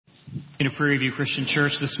To Prairie View Christian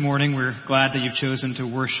Church this morning, we're glad that you've chosen to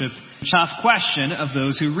worship the tough question of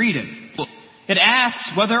those who read it. It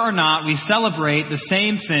asks whether or not we celebrate the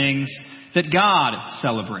same things that God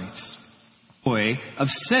celebrates. Joy of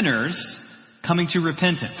sinners coming to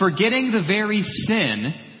repentance, forgetting the very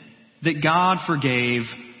sin that God forgave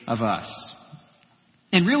of us.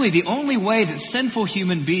 And really, the only way that sinful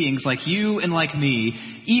human beings like you and like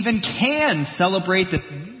me even can celebrate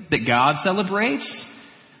that God celebrates,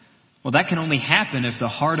 well, that can only happen if the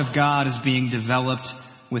heart of God is being developed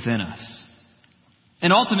within us.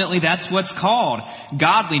 And ultimately, that's what's called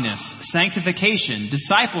godliness, sanctification,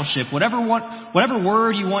 discipleship, whatever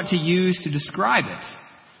word you want to use to describe it.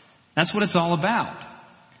 That's what it's all about.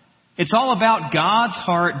 It's all about God's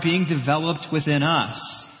heart being developed within us,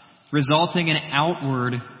 resulting in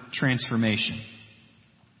outward transformation.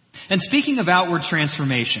 And speaking of outward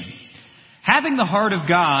transformation, having the heart of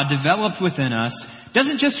God developed within us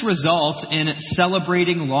doesn't just result in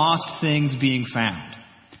celebrating lost things being found.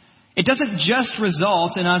 It doesn't just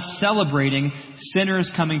result in us celebrating sinners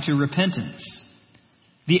coming to repentance.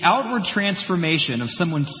 The outward transformation of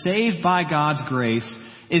someone saved by God's grace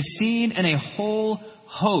is seen in a whole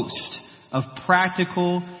host of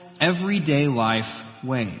practical, everyday life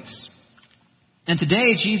ways. And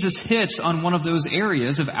today, Jesus hits on one of those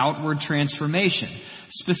areas of outward transformation,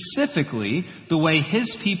 specifically the way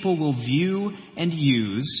His people will view and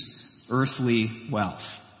use earthly wealth.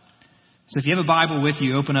 So if you have a Bible with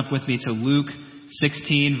you, open up with me to Luke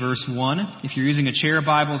 16, verse 1. If you're using a chair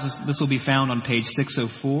Bible, this will be found on page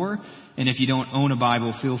 604. And if you don't own a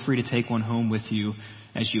Bible, feel free to take one home with you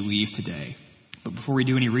as you leave today. But before we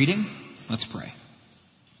do any reading, let's pray.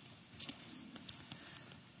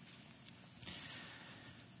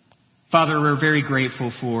 Father, we're very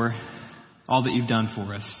grateful for all that you've done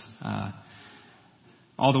for us.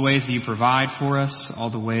 All the ways that you provide for us,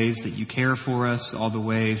 all the ways that you care for us, all the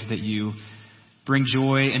ways that you bring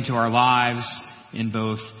joy into our lives in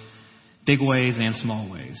both big ways and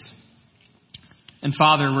small ways. And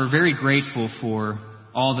Father, we're very grateful for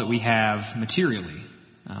all that we have materially.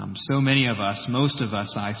 So many of us, most of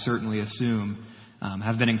us, I certainly assume,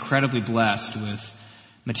 have been incredibly blessed with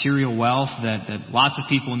material wealth that lots of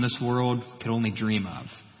people in this world could only dream of.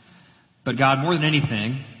 But God, more than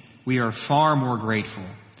anything, we are far more grateful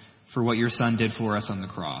for what your Son did for us on the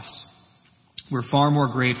cross. We're far more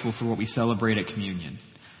grateful for what we celebrate at communion.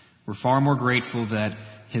 We're far more grateful that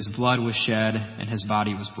His blood was shed and His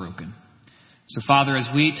body was broken. So Father, as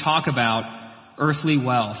we talk about earthly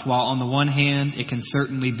wealth, while on the one hand it can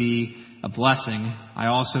certainly be a blessing, I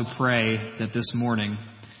also pray that this morning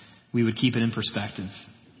we would keep it in perspective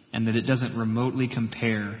and that it doesn't remotely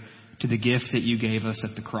compare to the gift that you gave us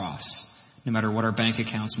at the cross, no matter what our bank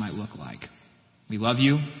accounts might look like. We love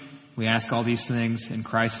you. We ask all these things in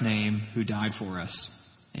Christ's name, who died for us.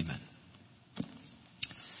 Amen.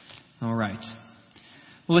 All right.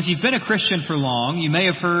 Well, if you've been a Christian for long, you may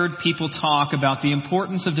have heard people talk about the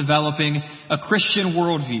importance of developing a Christian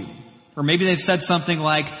worldview. Or maybe they've said something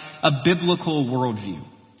like a biblical worldview.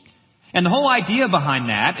 And the whole idea behind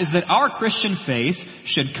that is that our Christian faith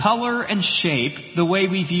should color and shape the way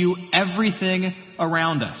we view everything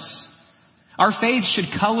around us. Our faith should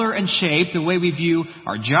color and shape the way we view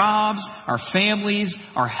our jobs, our families,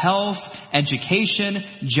 our health, education,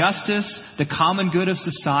 justice, the common good of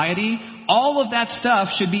society. All of that stuff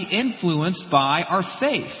should be influenced by our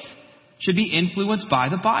faith, should be influenced by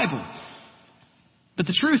the Bible. But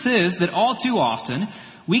the truth is that all too often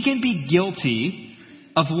we can be guilty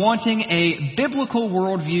of wanting a biblical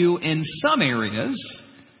worldview in some areas,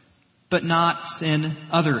 but not in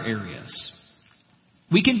other areas.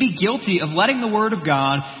 We can be guilty of letting the Word of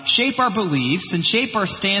God shape our beliefs and shape our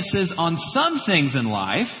stances on some things in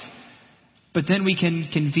life, but then we can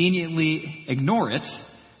conveniently ignore it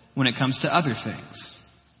when it comes to other things.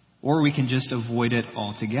 Or we can just avoid it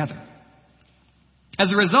altogether.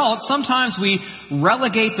 As a result, sometimes we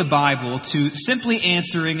relegate the Bible to simply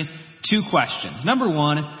answering two questions. Number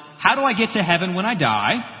one, how do I get to heaven when I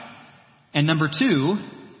die? And number two,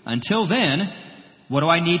 until then, what do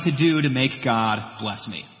I need to do to make God bless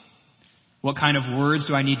me? What kind of words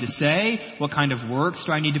do I need to say? What kind of works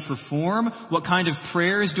do I need to perform? What kind of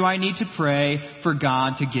prayers do I need to pray for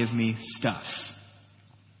God to give me stuff?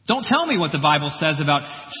 Don't tell me what the Bible says about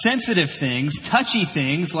sensitive things, touchy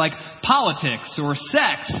things like politics or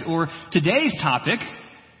sex or today's topic,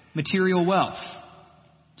 material wealth.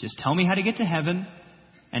 Just tell me how to get to heaven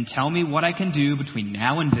and tell me what I can do between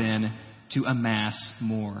now and then to amass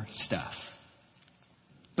more stuff.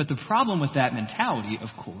 But the problem with that mentality, of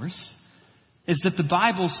course, is that the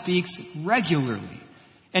Bible speaks regularly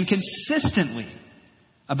and consistently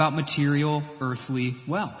about material, earthly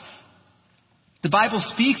wealth. The Bible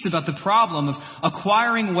speaks about the problem of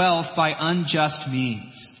acquiring wealth by unjust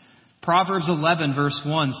means. Proverbs 11 verse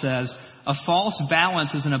 1 says, "A false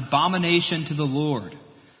balance is an abomination to the Lord,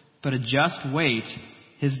 but a just weight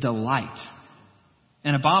his delight."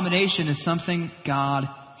 An abomination is something God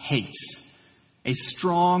hates. A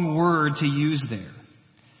strong word to use there.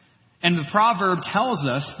 And the proverb tells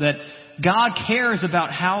us that God cares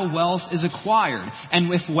about how wealth is acquired.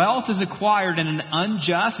 And if wealth is acquired in an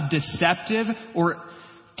unjust, deceptive, or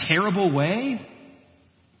terrible way,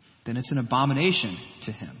 then it's an abomination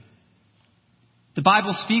to him. The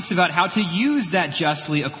Bible speaks about how to use that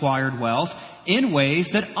justly acquired wealth in ways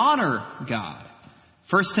that honor God.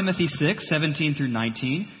 1 Timothy 6, 17 through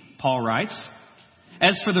 19, Paul writes,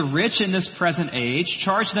 "As for the rich in this present age,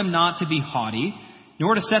 charge them not to be haughty,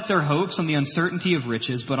 nor to set their hopes on the uncertainty of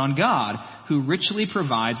riches, but on God, who richly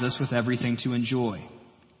provides us with everything to enjoy.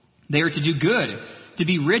 They are to do good, to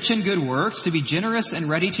be rich in good works, to be generous and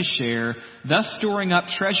ready to share, thus storing up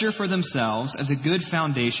treasure for themselves as a good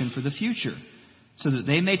foundation for the future, so that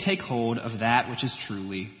they may take hold of that which is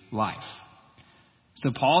truly life." So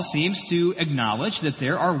Paul seems to acknowledge that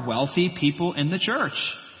there are wealthy people in the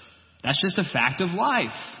church. That's just a fact of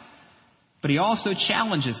life. But he also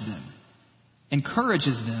challenges them,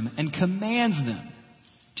 encourages them, and commands them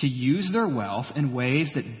to use their wealth in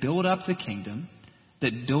ways that build up the kingdom,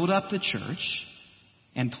 that build up the church,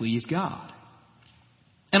 and please God.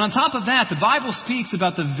 And on top of that, the Bible speaks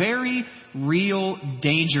about the very real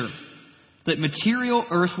danger that material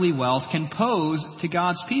earthly wealth can pose to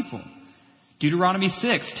God's people. Deuteronomy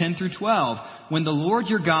 6, 10 through 12, "When the Lord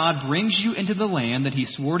your God brings you into the land that he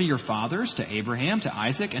swore to your fathers, to Abraham, to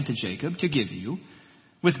Isaac, and to Jacob, to give you,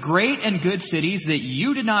 with great and good cities that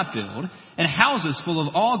you did not build, and houses full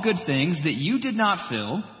of all good things that you did not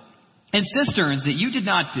fill, and cisterns that you did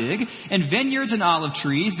not dig, and vineyards and olive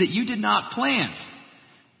trees that you did not plant.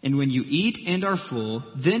 And when you eat and are full,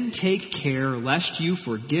 then take care lest you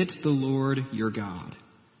forget the Lord your God."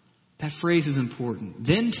 That phrase is important.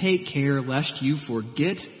 "Then take care lest you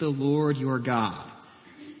forget the Lord your God,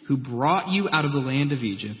 who brought you out of the land of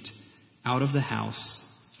Egypt, out of the house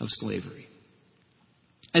of slavery."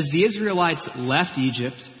 As the Israelites left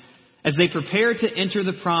Egypt, as they prepared to enter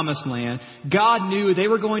the promised land, God knew they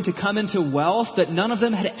were going to come into wealth that none of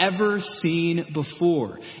them had ever seen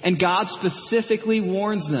before. And God specifically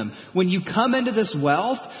warns them, when you come into this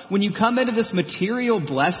wealth, when you come into this material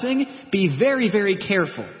blessing, be very, very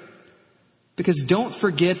careful. Because don't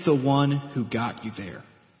forget the one who got you there.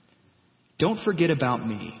 Don't forget about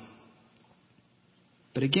me.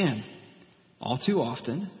 But again, all too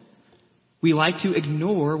often, we like to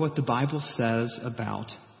ignore what the Bible says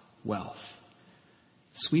about wealth.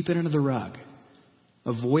 Sweep it under the rug.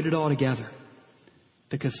 Avoid it altogether.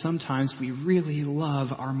 Because sometimes we really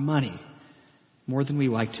love our money more than we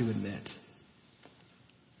like to admit.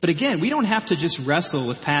 But again, we don't have to just wrestle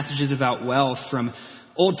with passages about wealth from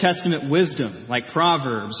Old Testament wisdom, like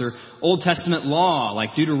Proverbs, or Old Testament law,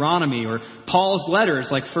 like Deuteronomy, or Paul's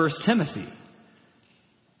letters, like 1 Timothy.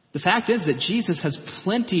 The fact is that Jesus has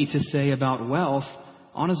plenty to say about wealth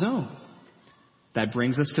on his own. That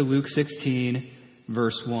brings us to Luke 16,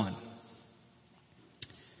 verse 1.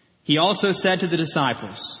 "He also said to the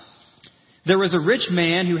disciples, 'There was a rich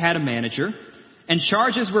man who had a manager, and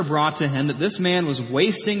charges were brought to him that this man was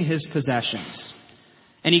wasting his possessions.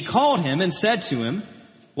 And he called him and said to him,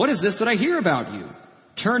 "What is this that I hear about you?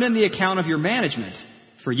 Turn in the account of your management,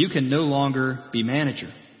 for you can no longer be manager."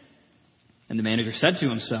 And the manager said to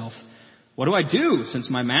himself, "What do I do, since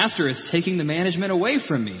my master is taking the management away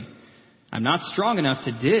from me? I'm not strong enough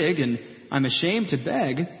to dig, and I'm ashamed to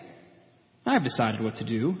beg. I have decided what to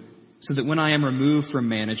do, so that when I am removed from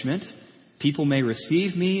management, people may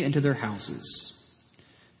receive me into their houses."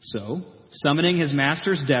 So, summoning his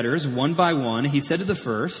master's debtors one by one, he said to the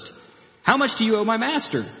first, "How much do you owe my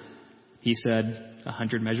master?" He said,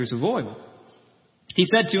 100 measures of oil. He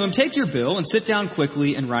said to him, "Take your bill and sit down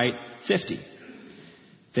quickly and write 50.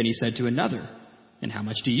 Then he said to another, "And how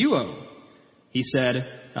much do you owe?" He said,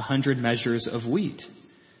 100 measures of wheat.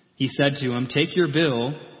 He said to him, "Take your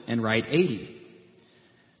bill and write 80.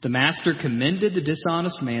 The master commended the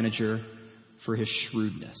dishonest manager for his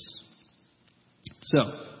shrewdness.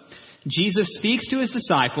 So, Jesus speaks to his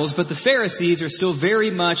disciples, but the Pharisees are still very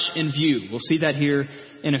much in view. We'll see that here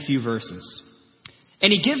in a few verses.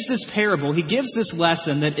 And he gives this parable, he gives this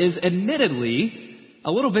lesson that is admittedly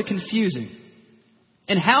a little bit confusing.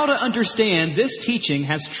 And how to understand this teaching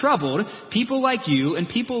has troubled people like you and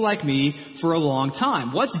people like me for a long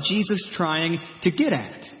time. What's Jesus trying to get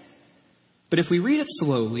at? But if we read it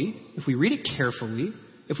slowly, if we read it carefully,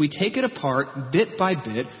 if we take it apart bit by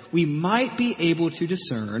bit, we might be able to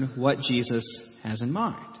discern what Jesus has in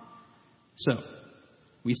mind. So,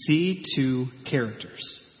 we see two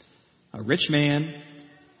characters, a rich man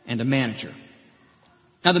and a manager.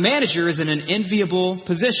 Now, the manager is in an enviable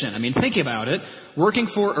position. I mean, think about it. Working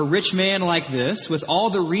for a rich man like this, with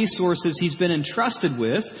all the resources he's been entrusted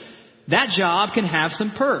with, that job can have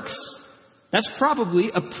some perks. That's probably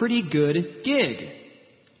a pretty good gig.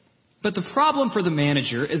 But the problem for the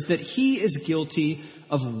manager is that he is guilty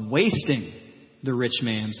of wasting the rich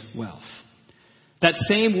man's wealth. That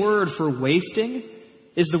same word for wasting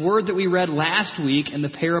is the word that we read last week in the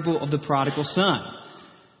parable of the prodigal son.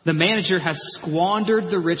 The manager has squandered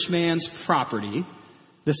the rich man's property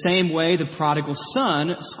the same way the prodigal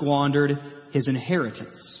son squandered his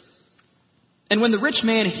inheritance. And when the rich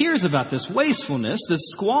man hears about this wastefulness,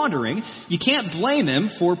 this squandering, you can't blame him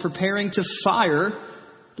for preparing to fire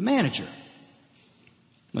the manager.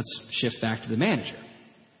 Let's shift back to the manager.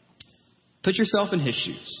 Put yourself in his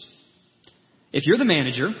shoes. If you're the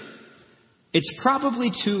manager, it's probably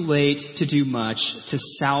too late to do much to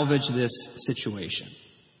salvage this situation.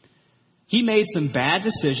 He made some bad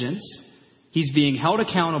decisions. He's being held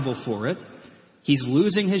accountable for it. He's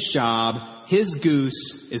losing his job. His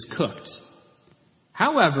goose is cooked.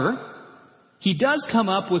 However, he does come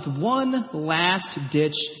up with one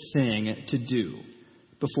last-ditch thing to do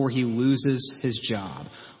before he loses his job.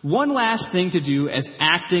 One last thing to do as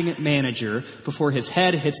acting manager before his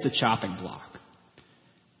head hits the chopping block.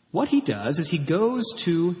 What he does is he goes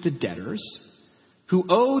to the debtors who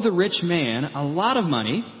owe the rich man a lot of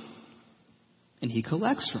money, and he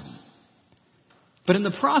collects from them. But in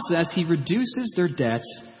the process, he reduces their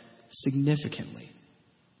debts significantly.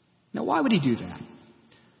 Now, why would he do that?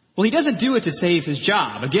 Well, he doesn't do it to save his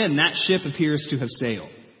job. Again, that ship appears to have sailed.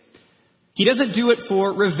 He doesn't do it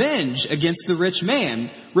for revenge against the rich man,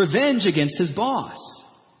 revenge against his boss.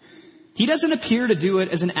 He doesn't appear to do it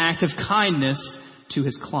as an act of kindness to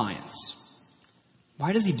his clients.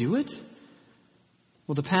 Why does he do it?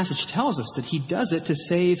 Well, the passage tells us that he does it to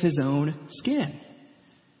save his own skin.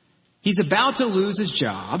 He's about to lose his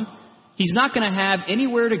job. He's not going to have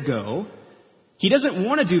anywhere to go. He doesn't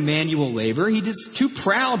want to do manual labor. He's too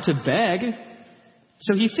proud to beg.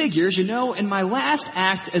 So he figures, in my last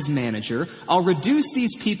act as manager, I'll reduce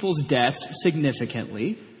these people's debts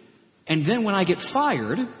significantly. And then when I get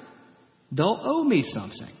fired, they'll owe me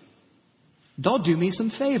something. They'll do me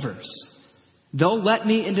some favors. They'll let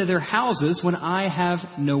me into their houses when I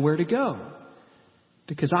have nowhere to go.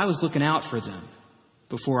 Because I was looking out for them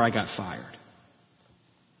before I got fired.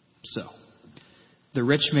 So, the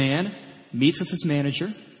rich man meets with his manager.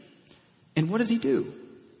 And what does he do?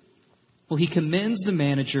 Well, he commends the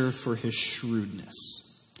manager for his shrewdness.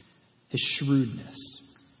 His shrewdness.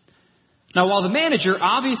 Now, while the manager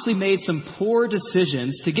obviously made some poor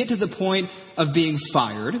decisions to get to the point of being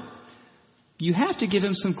fired, you have to give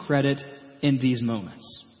him some credit in these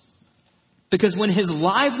moments. Because when his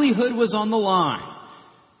livelihood was on the line,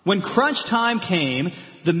 when crunch time came,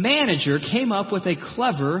 the manager came up with a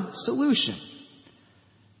clever solution.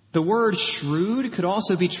 The word shrewd could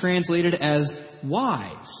also be translated as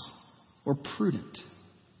wise or prudent.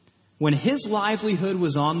 When his livelihood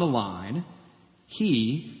was on the line,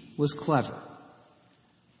 he was clever.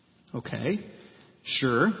 Okay,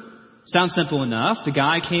 sure. Sounds simple enough. The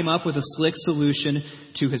guy came up with a slick solution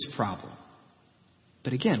to his problem.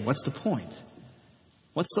 But again, what's the point?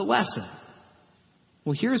 What's the lesson?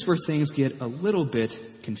 Well, here's where things get a little bit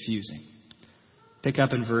confusing. Pick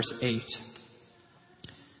up in verse 8.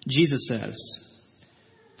 Jesus says,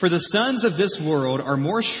 "For the sons of this world are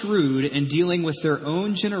more shrewd in dealing with their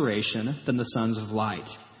own generation than the sons of light.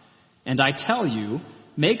 And I tell you,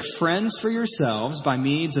 make friends for yourselves by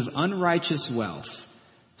means of unrighteous wealth,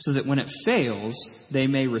 so that when it fails, they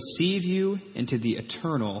may receive you into the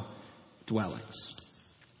eternal dwellings."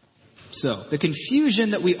 So, the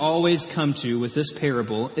confusion that we always come to with this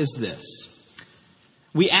parable is this.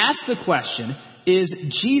 We ask the question, is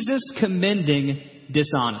Jesus commending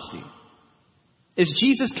dishonesty? Is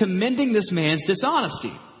Jesus commending this man's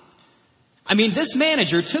dishonesty? I mean, this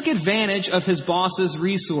manager took advantage of his boss's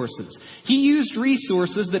resources. He used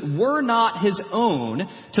resources that were not his own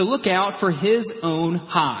to look out for his own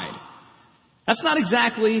hide. That's not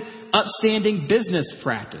exactly upstanding business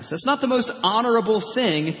practice. That's not the most honorable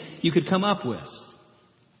thing you could come up with.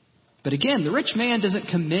 But again, the rich man doesn't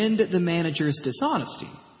commend the manager's dishonesty.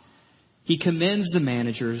 He commends the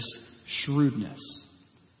manager's shrewdness,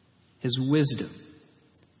 his wisdom,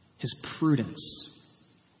 his prudence.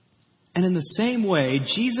 And in the same way,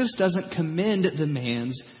 Jesus doesn't commend the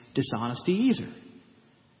man's dishonesty either.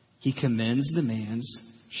 He commends the man's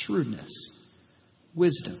shrewdness,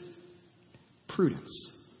 wisdom, prudence.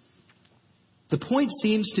 The point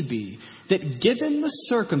seems to be that given the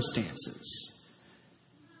circumstances,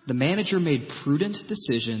 the manager made prudent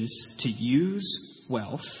decisions to use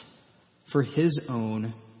wealth for his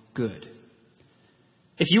own good.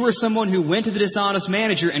 If you were someone who went to the dishonest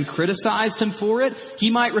manager and criticized him for it,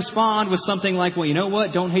 he might respond with something like, well, you know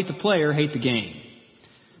what? Don't hate the player, hate the game.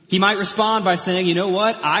 He might respond by saying, you know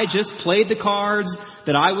what? I just played the cards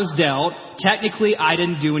that I was dealt. Technically, I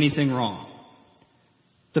didn't do anything wrong.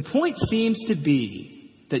 The point seems to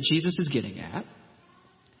be that Jesus is getting at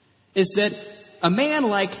is that a man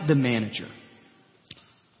like the manager,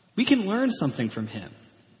 we can learn something from him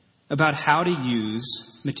about how to use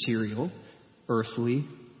material, earthly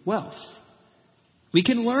wealth. We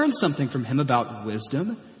can learn something from him about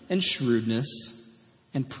wisdom and shrewdness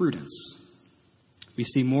and prudence. We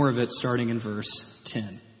see more of it starting in verse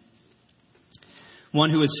 10. One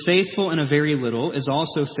who is faithful in a very little is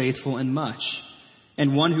also faithful in much.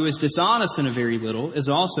 And one who is dishonest in a very little is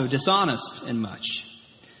also dishonest in much.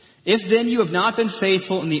 If then you have not been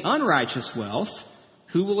faithful in the unrighteous wealth,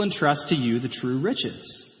 who will entrust to you the true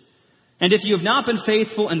riches? And if you have not been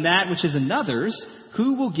faithful in that which is another's,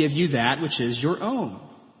 who will give you that which is your own?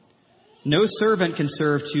 No servant can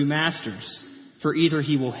serve two masters, for either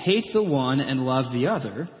he will hate the one and love the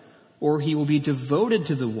other, or he will be devoted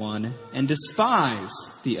to the one and despise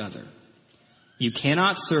the other. You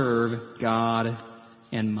cannot serve God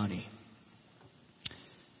and money.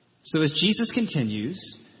 So as Jesus continues,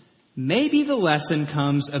 maybe the lesson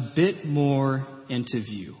comes a bit more into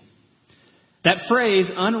view. That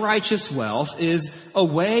phrase, unrighteous wealth, is a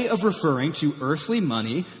way of referring to earthly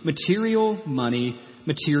money, material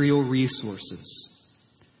resources.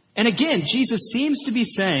 And again, Jesus seems to be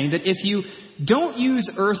saying that if you don't use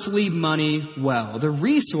earthly money well, the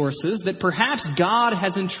resources that perhaps God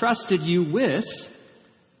has entrusted you with,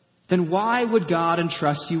 then why would God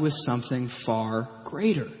entrust you with something far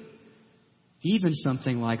greater? Even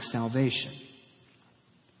something like salvation.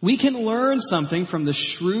 We can learn something from the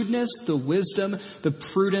shrewdness, the wisdom, the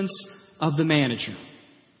prudence of the manager.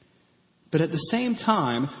 But at the same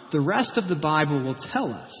time, the rest of the Bible will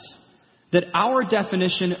tell us that our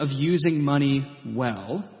definition of using money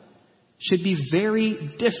well should be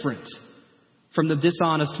very different from the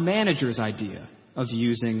dishonest manager's idea of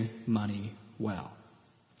using money well.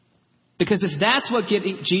 Because if that's what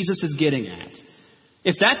Jesus is getting at,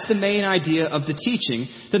 if that's the main idea of the teaching,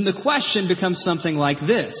 then the question becomes something like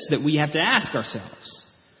this that we have to ask ourselves.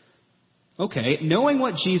 Okay, knowing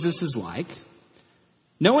what Jesus is like,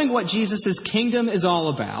 knowing what Jesus' kingdom is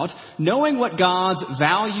all about, knowing what God's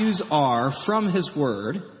values are from His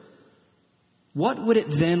Word, what would it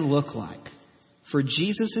then look like for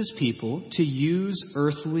Jesus' people to use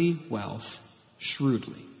earthly wealth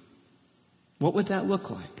shrewdly? What would that look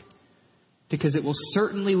like? Because it will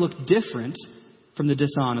certainly look different from the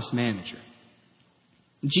dishonest manager.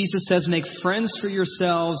 Jesus says, make friends for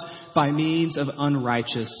yourselves by means of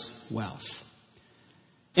unrighteous wealth.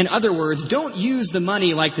 In other words, don't use the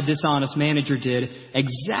money like the dishonest manager did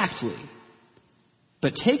exactly,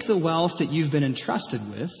 but take the wealth that you've been entrusted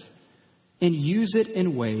with and use it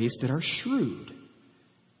in ways that are shrewd.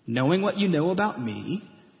 Knowing what you know about me,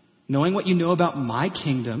 knowing what you know about my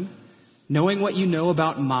kingdom, knowing what you know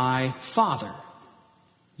about my Father.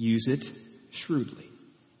 Use it shrewdly.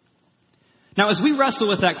 Now, as we wrestle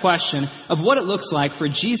with that question of what it looks like for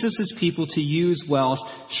Jesus' people to use wealth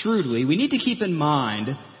shrewdly, we need to keep in mind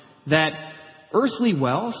that earthly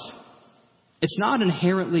wealth, it's not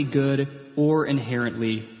inherently good or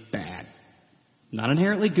inherently bad. Not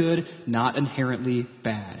inherently good, not inherently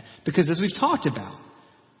bad. Because as we've talked about,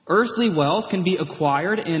 earthly wealth can be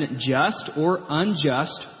acquired in just or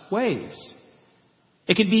unjust ways.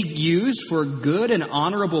 It can be used for good and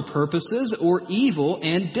honorable purposes or evil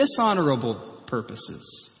and dishonorable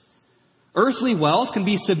purposes. Earthly wealth can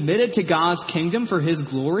be submitted to God's kingdom for His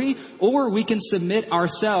glory, or we can submit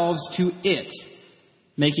ourselves to it,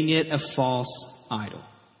 making it a false idol.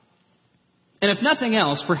 And if nothing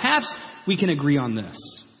else, perhaps we can agree on this.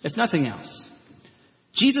 If nothing else,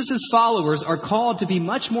 Jesus' followers are called to be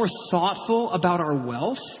much more thoughtful about our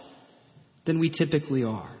wealth than we typically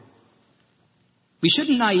are. We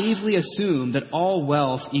shouldn't naively assume that all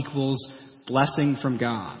wealth equals blessing from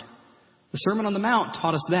God. The Sermon on the Mount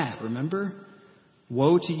taught us that, remember?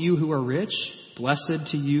 Woe to you who are rich,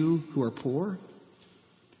 blessed to you who are poor.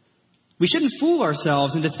 We shouldn't fool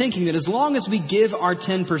ourselves into thinking that as long as we give our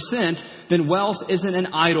 10%, then wealth isn't an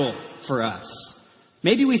idol for us.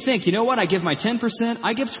 Maybe we think, you know what, I give my 10%,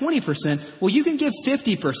 I give 20%. Well, you can give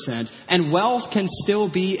 50%, and wealth can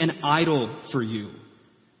still be an idol for you.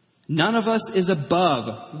 None of us is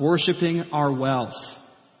above worshiping our wealth,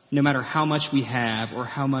 no matter how much we have or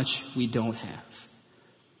how much we don't have.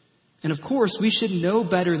 And of course, we should know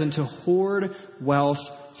better than to hoard wealth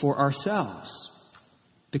for ourselves,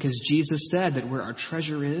 because Jesus said that where our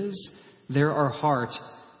treasure is, there our heart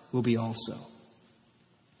will be also.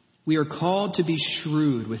 We are called to be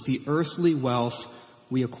shrewd with the earthly wealth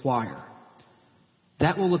we acquire.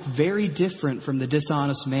 That will look very different from the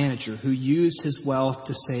dishonest manager who used his wealth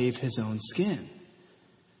to save his own skin.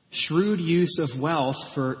 Shrewd use of wealth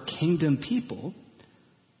for kingdom people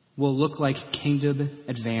will look like kingdom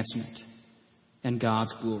advancement and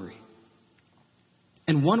God's glory.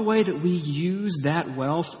 And one way that we use that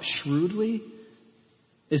wealth shrewdly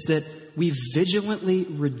is that we vigilantly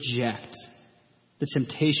reject the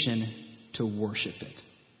temptation to worship it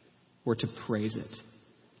or to praise it,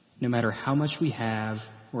 no matter how much we have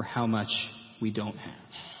or how much we don't have.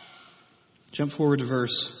 Jump forward to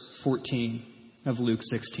verse 14 of Luke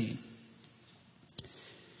 16.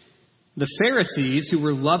 The Pharisees, who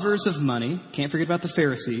were lovers of money, can't forget about the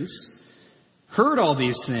Pharisees, heard all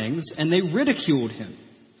these things, and they ridiculed him.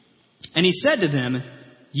 And he said to them,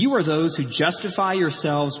 "You are those who justify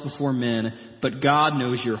yourselves before men, but God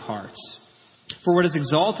knows your hearts. For what is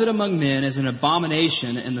exalted among men is an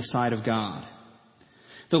abomination in the sight of God.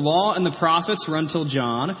 The law and the prophets were until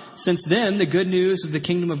John. Since then, the good news of the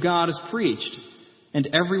kingdom of God is preached, and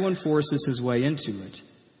everyone forces his way into it.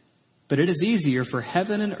 But it is easier for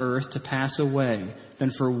heaven and earth to pass away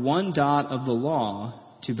than for one dot of the law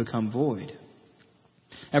to become void.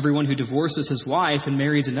 Everyone who divorces his wife and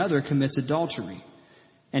marries another commits adultery,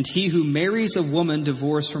 and he who marries a woman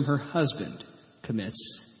divorced from her husband commits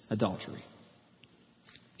adultery."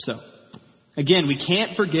 So, again, we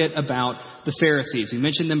can't forget about the Pharisees. We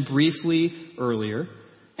mentioned them briefly earlier.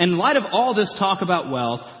 And in light of all this talk about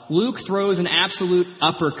wealth, Luke throws an absolute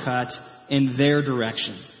uppercut in their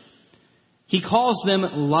direction. He calls them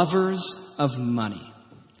lovers of money.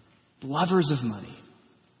 Lovers of money.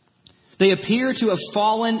 They appear to have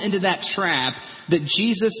fallen into that trap that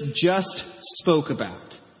Jesus just spoke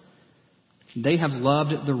about. They have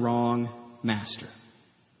loved the wrong master.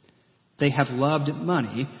 They have loved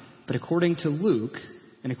money, but according to Luke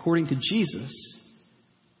and according to Jesus,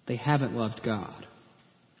 they haven't loved God.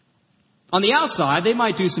 On the outside, they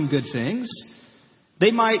might do some good things.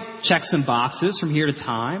 They might check some boxes from here to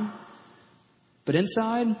time. But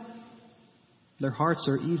inside, their hearts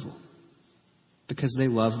are evil because they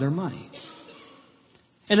love their money.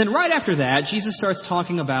 And then right after that, Jesus starts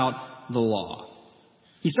talking about the law.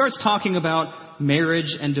 He starts talking about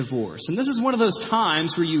marriage and divorce. And this is one of those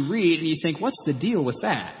times where you read and you think, what's the deal with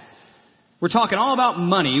that? We're talking all about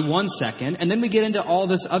money 1 second, and then we get into all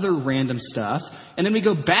this other random stuff, and then we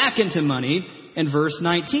go back into money in verse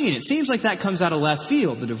 19. It seems like that comes out of left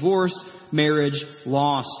field, the divorce, marriage,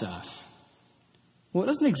 law stuff. Well, it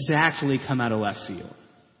doesn't exactly come out of left field,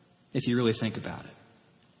 if you really think about it.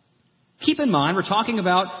 Keep in mind, we're talking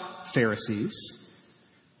about Pharisees.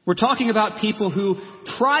 We're talking about people who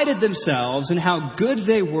prided themselves in how good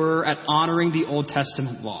they were at honoring the Old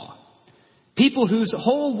Testament law. People whose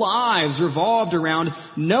whole lives revolved around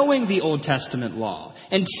knowing the Old Testament law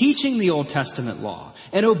and teaching the Old Testament law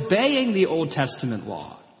and obeying the Old Testament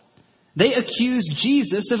law. They accused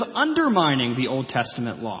Jesus of undermining the Old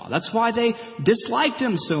Testament law. That's why they disliked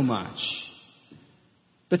him so much.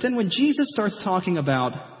 But then when Jesus starts talking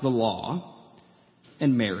about the law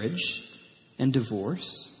and marriage and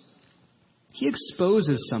divorce, he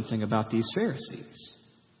exposes something about these Pharisees.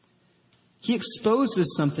 He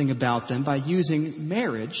exposes something about them by using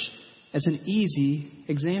marriage as an easy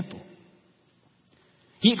example.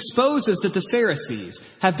 He exposes that the Pharisees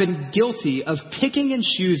have been guilty of picking and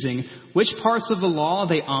choosing which parts of the law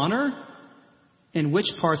they honor and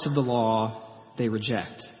which parts of the law they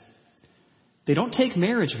reject. They don't take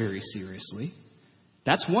marriage very seriously.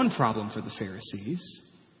 That's one problem for the Pharisees.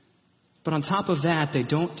 But on top of that, they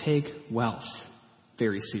don't take wealth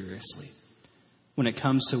very seriously when it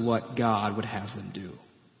comes to what God would have them do.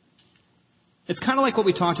 It's kind of like what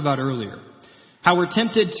we talked about earlier. How we're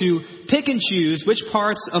tempted to pick and choose which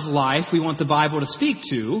parts of life we want the Bible to speak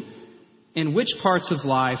to and which parts of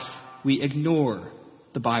life we ignore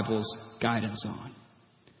the Bible's guidance on.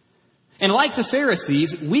 And like the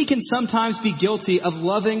Pharisees, we can sometimes be guilty of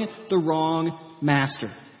loving the wrong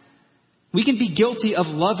master. We can be guilty of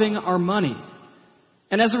loving our money.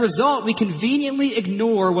 And as a result, we conveniently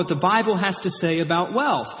ignore what the Bible has to say about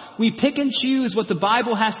wealth. We pick and choose what the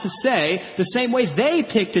Bible has to say the same way they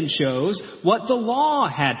picked and chose what the law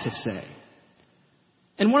had to say.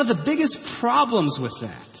 And one of the biggest problems with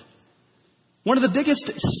that One of the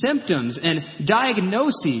biggest symptoms and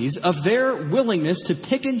diagnoses of their willingness to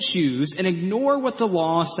pick and choose and ignore what the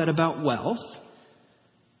law said about wealth,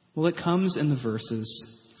 well, it comes in the verses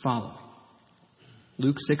following.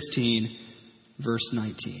 Luke 16, verse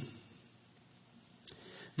 19.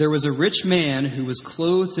 There was a rich man who was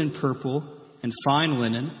clothed in purple and fine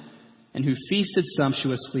linen, and who feasted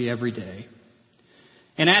sumptuously every day.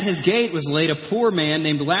 And at his gate was laid a poor man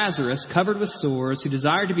named Lazarus, covered with sores, who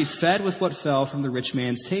desired to be fed with what fell from the rich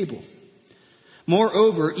man's table.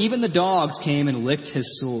 Moreover, even the dogs came and licked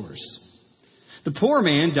his sores. The poor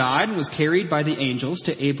man died and was carried by the angels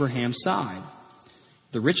to Abraham's side.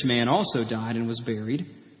 The rich man also died and was buried,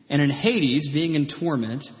 and in Hades, being in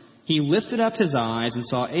torment, he lifted up his eyes and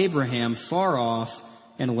saw Abraham far off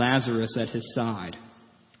and Lazarus at his side.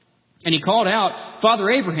 And he called out, Father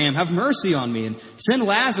Abraham, have mercy on me, and send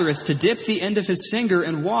Lazarus to dip the end of his finger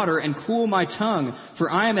in water and cool my tongue,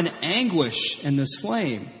 for I am in anguish in this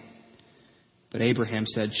flame. But Abraham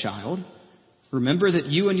said, Child, remember that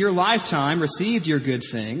you in your lifetime received your good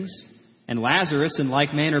things, and Lazarus in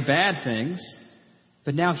like manner bad things,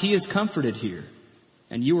 but now he is comforted here,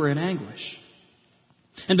 and you are in anguish.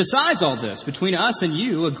 And besides all this, between us and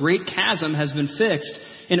you, a great chasm has been fixed,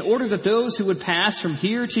 in order that those who would pass from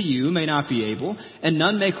here to you may not be able, and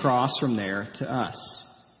none may cross from there to us.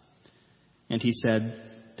 And he said,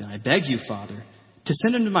 Then I beg you, Father, to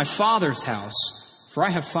send him to my father's house, for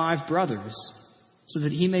I have 5 brothers, so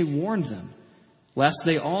that he may warn them, lest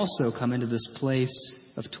they also come into this place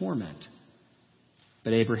of torment.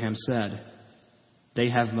 But Abraham said, They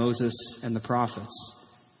have Moses and the prophets.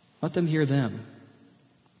 Let them hear them.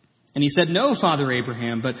 And he said, No, Father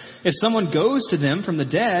Abraham, but if someone goes to them from the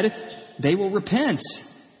dead, they will repent.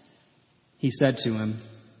 He said to him,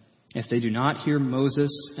 If they do not hear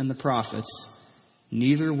Moses and the prophets,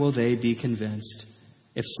 neither will they be convinced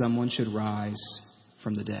if someone should rise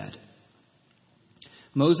from the dead.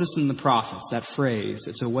 Moses and the prophets, that phrase,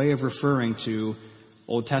 it's a way of referring to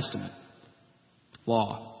Old Testament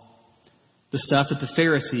law, the stuff that the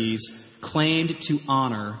Pharisees claimed to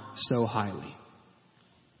honor so highly.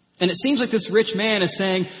 And it seems like this rich man is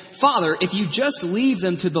saying, Father, if you just leave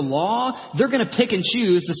them to the law, they're going to pick and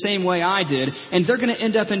choose the same way I did, and they're going to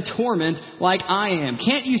end up in torment like I am.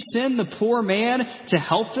 Can't you send the poor man to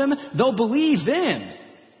help them? They'll believe then.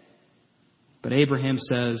 But Abraham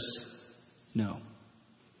says, no.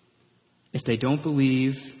 If they don't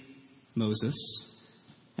believe Moses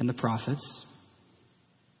and the prophets,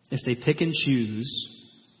 if they pick and choose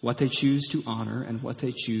what they choose to honor and what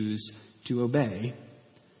they choose to obey,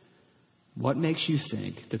 what makes you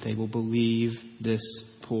think that they will believe this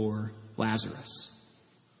poor Lazarus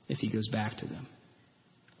if he goes back to them?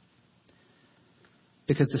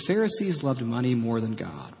 Because the Pharisees loved money more than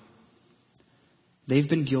God. They've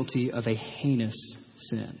been guilty of a heinous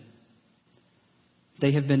sin.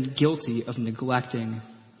 They have been guilty of neglecting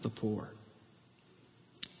the poor.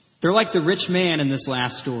 They're like the rich man in this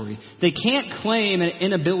last story. They can't claim an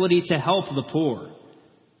inability to help the poor.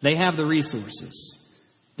 They have the resources.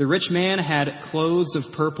 The rich man had clothes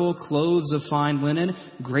of purple, clothes of fine linen,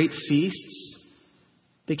 great feasts.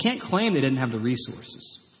 They can't claim they didn't have the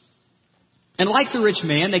resources. And like the rich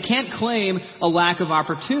man, they can't claim a lack of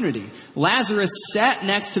opportunity. Lazarus sat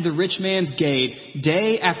next to the rich man's gate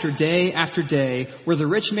day after day after day, where the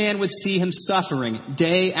rich man would see him suffering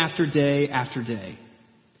day after day after day.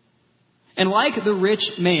 And like the rich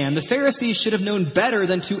man, the Pharisees should have known better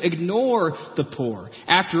than to ignore the poor.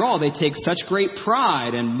 After all, they take such great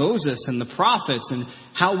pride in Moses and the prophets and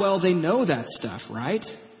how well they know that stuff, right?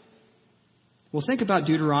 Well, think about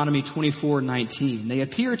Deuteronomy 24:19. They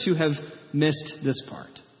appear to have missed this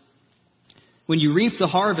part. When you reap the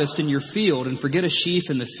harvest in your field and forget a sheaf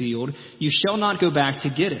in the field, you shall not go back to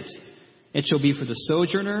get it. It shall be for the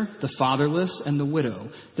sojourner, the fatherless, and the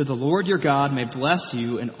widow, that the Lord your God may bless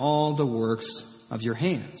you in all the works of your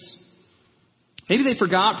hands. Maybe they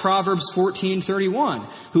forgot Proverbs 14:31.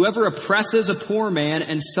 Whoever oppresses a poor man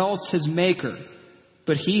insults his maker,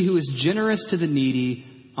 but he who is generous to the needy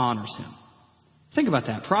honors him. Think about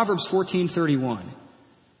that. Proverbs 14:31.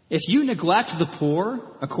 If you neglect the poor,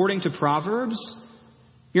 according to Proverbs,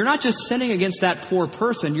 you're not just sinning against that poor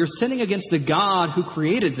person, you're sinning against the God who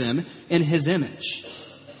created them in his image.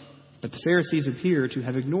 But the Pharisees appear to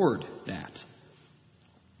have ignored that.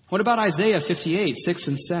 What about Isaiah 58:6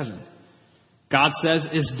 and 7? God says,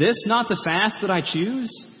 Is this not the fast that I choose?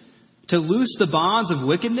 To loose the bonds of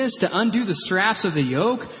wickedness, to undo the straps of the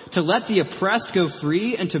yoke, to let the oppressed go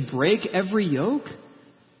free, and to break every yoke?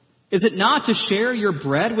 Is it not to share your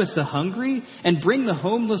bread with the hungry and bring the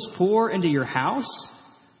homeless poor into your house?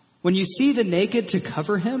 When you see the naked, to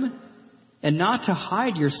cover him and not to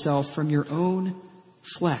hide yourself from your own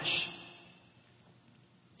flesh.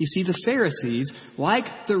 You see, the Pharisees, like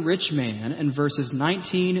the rich man in verses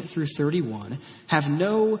 19 through 31, have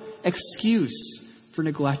no excuse for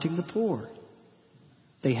neglecting the poor.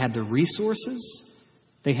 They had the resources.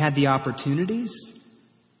 They had the opportunities.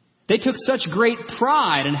 They took such great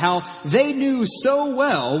pride in how they knew so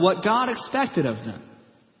well what God expected of them.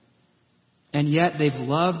 And yet they've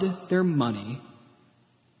loved their money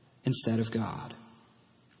instead of God.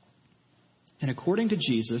 And according to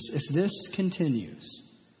Jesus, if this continues,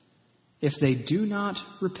 if they do not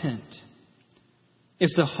repent, if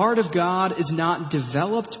the heart of God is not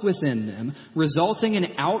developed within them, resulting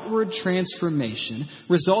in outward transformation,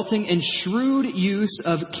 resulting in shrewd use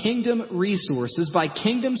of kingdom resources by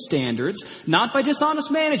kingdom standards, not by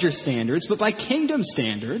dishonest manager standards, but by kingdom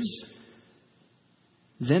standards,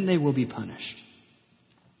 then they will be punished.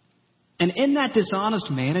 And in that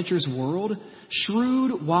dishonest manager's world,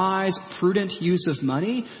 shrewd, wise, prudent use of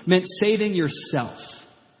money meant saving yourself.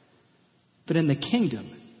 But in the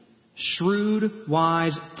kingdom, shrewd,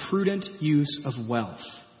 wise, prudent use of wealth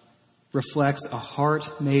reflects a heart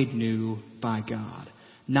made new by God,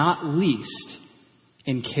 not least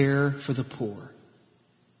in care for the poor,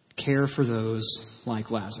 care for those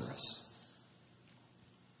like Lazarus.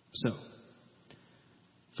 So,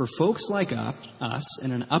 for folks like us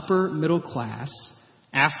in an upper middle class,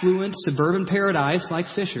 affluent suburban paradise like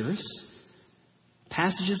Fishers,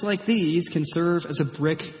 passages like these can serve as a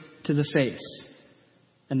brick to the face.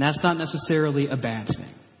 And that's not necessarily a bad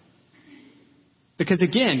thing. Because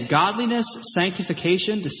again, godliness,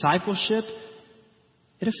 sanctification, discipleship,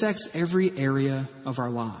 it affects every area of our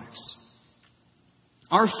lives.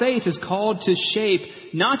 Our faith is called to shape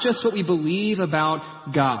not just what we believe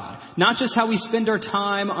about God, not just how we spend our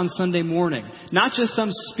time on Sunday morning, not just some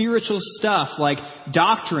spiritual stuff like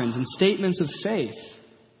doctrines and statements of faith,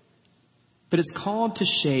 but it's called to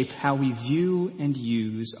shape how we view and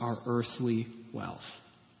use our earthly wealth.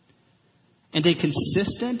 And a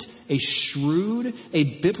consistent, a shrewd,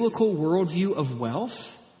 a biblical worldview of wealth,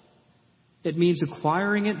 it means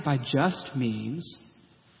acquiring it by just means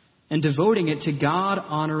and devoting it to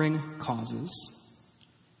God-honoring causes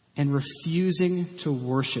and refusing to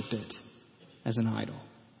worship it as an idol.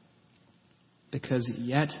 Because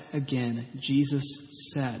yet again, Jesus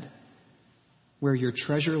said, where your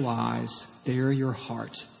treasure lies, there your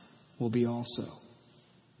heart will be also.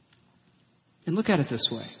 And look at it this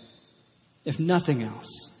way. If nothing else,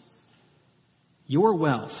 your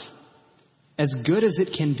wealth, as good as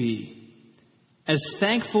it can be, as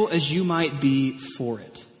thankful as you might be for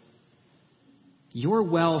it, your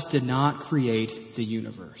wealth did not create the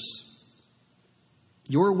universe.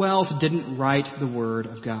 Your wealth didn't write the Word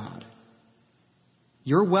of God.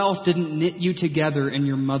 Your wealth didn't knit you together in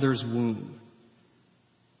your mother's womb.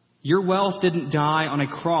 Your wealth didn't die on a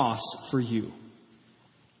cross for you.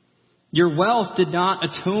 Your wealth did not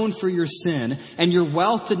atone for your sin, and your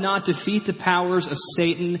wealth did not defeat the powers of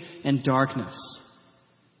Satan and darkness.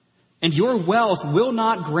 And your wealth will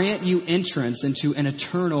not grant you entrance into an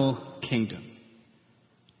eternal kingdom.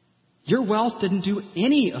 Your wealth didn't do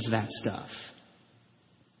any of that stuff.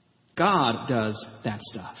 God does that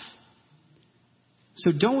stuff.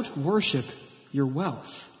 So don't worship your wealth.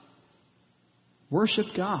 Worship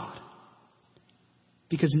God.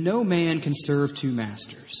 Because no man can serve two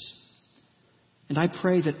masters. And I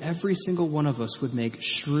pray that every single one of us would make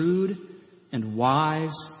shrewd and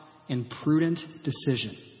wise and prudent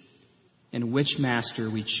decision in which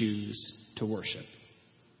master we choose to worship.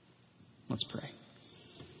 Let's pray.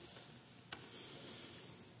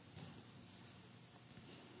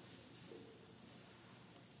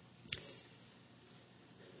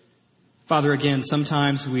 Father, again,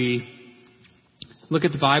 sometimes we look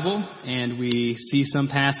at the Bible and we see some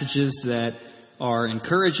passages that are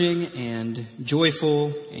encouraging and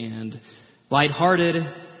joyful and lighthearted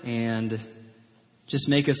and just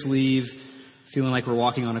make us leave feeling like we're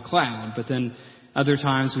walking on a cloud. But then other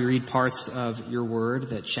times we read parts of your word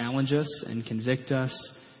that challenge us and convict us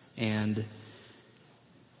and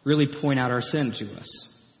really point out our sin to us.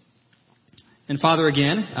 And Father,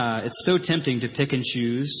 again, it's so tempting to pick and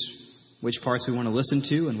choose which parts we want to listen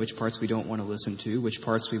to and which parts we don't want to listen to, which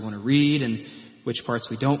parts we want to read and which parts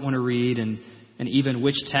we don't want to read, and even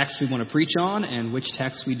which text we want to preach on and which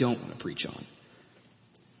text we don't want to preach on.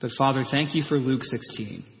 But Father, thank you for Luke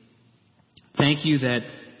 16. Thank you that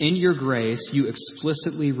in your grace you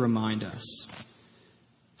explicitly remind us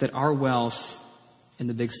that our wealth in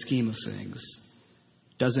the big scheme of things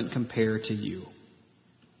doesn't compare to you.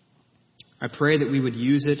 I pray that we would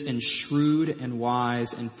use it in shrewd and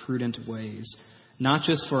wise and prudent ways, not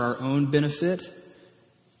just for our own benefit,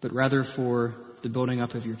 but rather for the building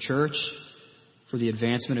up of your church, for the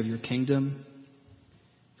advancement of your kingdom,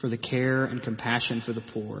 for the care and compassion for the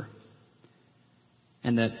poor,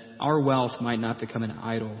 and that our wealth might not become an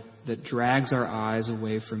idol that drags our eyes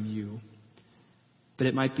away from you, but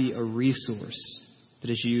it might be a resource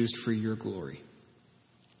that is used for your glory.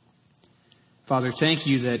 Father, thank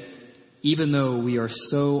you that even though we are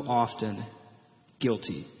so often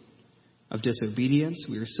guilty of disobedience,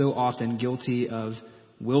 we are so often guilty of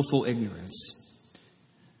willful ignorance,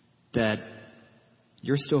 that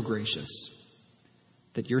you're still gracious,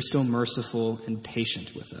 that you're still merciful and patient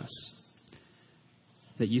with us,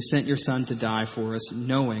 that you sent your Son to die for us,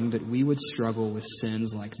 knowing that we would struggle with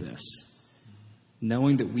sins like this,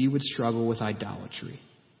 knowing that we would struggle with idolatry,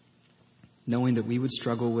 knowing that we would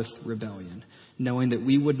struggle with rebellion, knowing that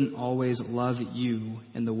we wouldn't always love you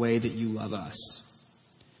in the way that you love us.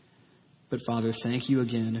 But Father, thank you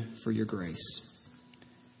again for your grace.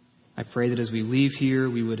 I pray that as we leave here,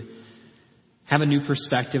 we would have a new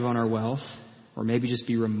perspective on our wealth, or maybe just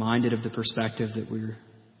be reminded of the perspective that we're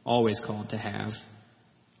always called to have,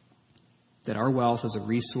 that our wealth is a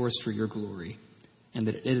resource for your glory, and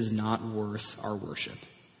that it is not worth our worship.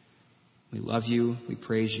 We love you. We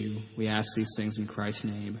praise you. We ask these things in Christ's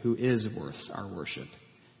name, who is worth our worship.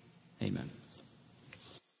 Amen.